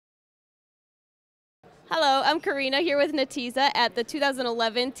Hello, I'm Karina here with Netezza at the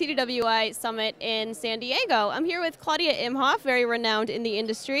 2011 TDWI Summit in San Diego. I'm here with Claudia Imhoff, very renowned in the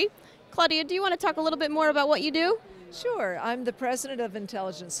industry. Claudia, do you want to talk a little bit more about what you do? Sure. I'm the president of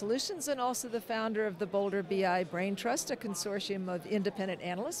Intelligence Solutions and also the founder of the Boulder BI Brain Trust, a consortium of independent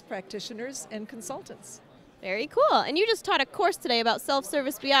analysts, practitioners, and consultants. Very cool. And you just taught a course today about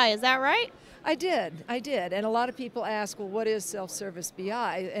self-service BI, is that right? I did. And a lot of people ask, well, what is self-service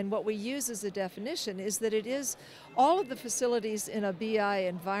BI? And what we use as a definition is that it is all of the facilities in a BI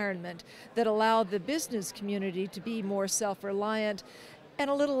environment that allow the business community to be more self-reliant and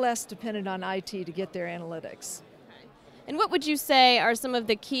a little less dependent on IT to get their analytics. And what would you say are some of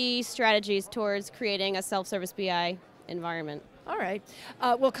the key strategies towards creating a self-service BI environment? All right.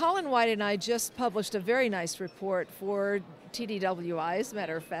 Well, Colin White and I just published a very nice report for TDWI, as a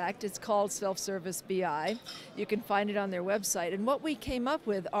matter of fact. It's called Self-Service BI. You can find it on their website. And what we came up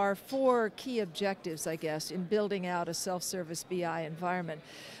with are 4 key objectives, I guess, in building out a self-service BI environment.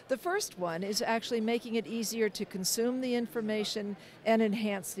 The first one is actually making it easier to consume the information and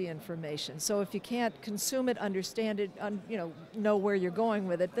enhance the information. So if you can't consume it, understand it, know where you're going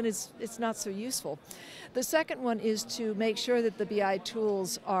with it, then it's not so useful. The second one is to make sure that the BI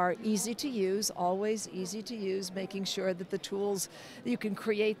tools are easy to use, always easy to use, making sure that the tools, you can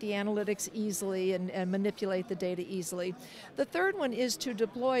create the analytics easily and manipulate the data easily. The third one is to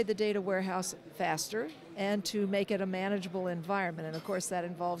deploy the data warehouse faster and to make it a manageable environment. And of course that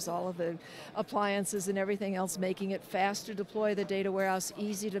involves all of the appliances and everything else, making it fast to deploy the data warehouse,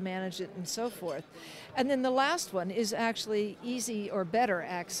 easy to manage it, and so forth. And then the last one is actually easy or better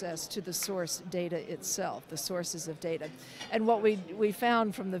access to the source data itself, the sources of data. And what we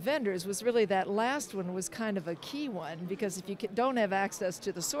found from the vendors was really that last one was kind of a key one, because if you don't have access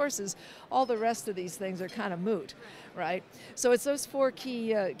to the sources, all the rest of these things are kind of moot, right? So it's those 4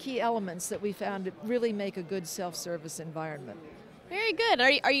 key elements that we found that really make a good self-service environment. Very good.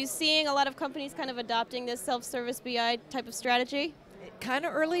 Are you seeing a lot of companies kind of adopting this self-service BI type of strategy? Kind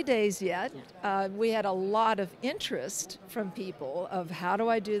of early days yet. We had a lot of interest from people of how do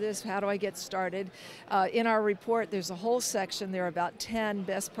I do this, how do I get started. In our report there's a whole section, there are about 10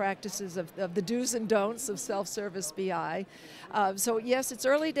 best practices of the do's and don'ts of self-service BI. So yes, it's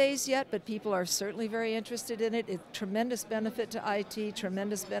early days yet, but people are certainly very interested in it. It's tremendous benefit to IT,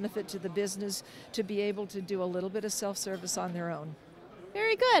 tremendous benefit to the business to be able to do a little bit of self-service on their own.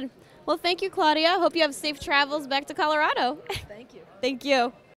 Very good. Well, thank you, Claudia. Hope you have safe travels back to Colorado. Thank you. Thank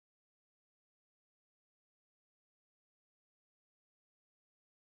you.